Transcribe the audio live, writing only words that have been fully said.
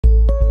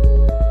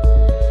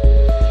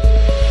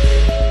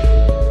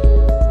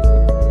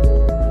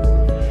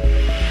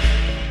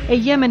A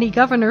Yemeni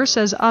governor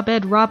says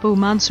Abed Rabbo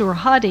Mansour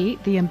Hadi,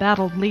 the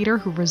embattled leader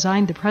who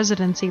resigned the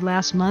presidency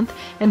last month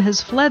and has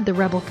fled the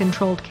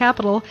rebel-controlled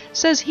capital,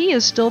 says he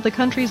is still the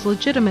country's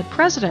legitimate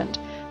president.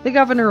 The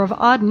governor of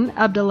Aden,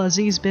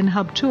 Abdel-Aziz bin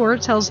Habtour,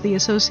 tells the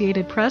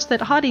Associated Press that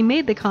Hadi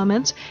made the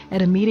comments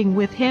at a meeting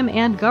with him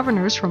and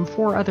governors from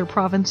 4 other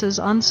provinces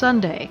on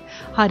Sunday.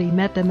 Hadi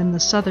met them in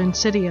the southern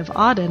city of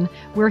Aden,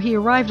 where he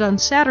arrived on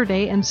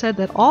Saturday and said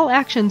that all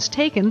actions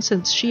taken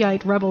since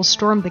Shiite rebels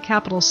stormed the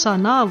capital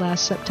Sana'a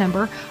last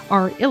September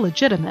are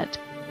illegitimate.